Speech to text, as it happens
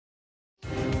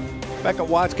Back at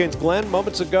Watkins Glen,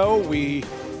 moments ago, we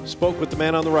spoke with the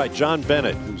man on the right, Jon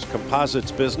Bennett, whose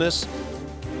composites business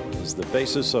is the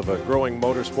basis of a growing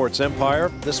motorsports empire.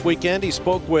 This weekend, he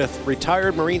spoke with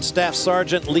retired Marine Staff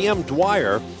Sergeant Liam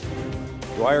Dwyer.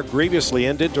 Dwyer, grievously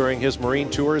injured during his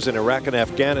Marine tours in Iraq and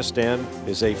Afghanistan,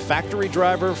 is a factory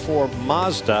driver for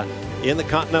Mazda in the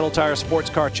Continental Tire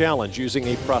Sports Car Challenge using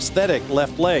a prosthetic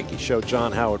left leg. He showed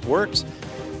John how it works.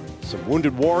 Some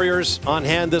wounded warriors on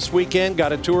hand this weekend.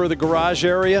 Got a tour of the garage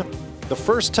area. The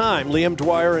first time Liam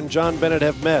Dwyer and Jon Bennett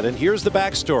have met. And here's the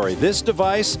backstory. This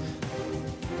device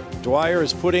Dwyer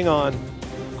is putting on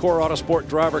core autosport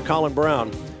driver Colin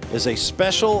Brown is a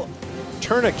special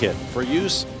tourniquet for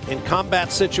use in combat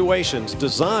situations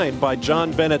designed by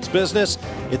Jon Bennett's business.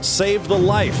 It saved the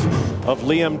life of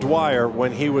Liam Dwyer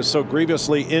when he was so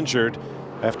grievously injured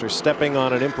after stepping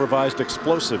on an improvised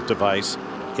explosive device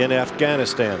in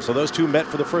Afghanistan. So those two met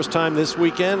for the first time this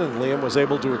weekend, and Liam was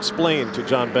able to explain to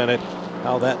Jon Bennett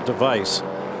how that device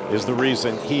is the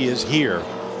reason he is here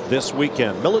this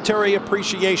weekend. Military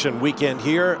Appreciation Weekend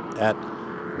here at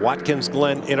Watkins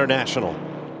Glen International.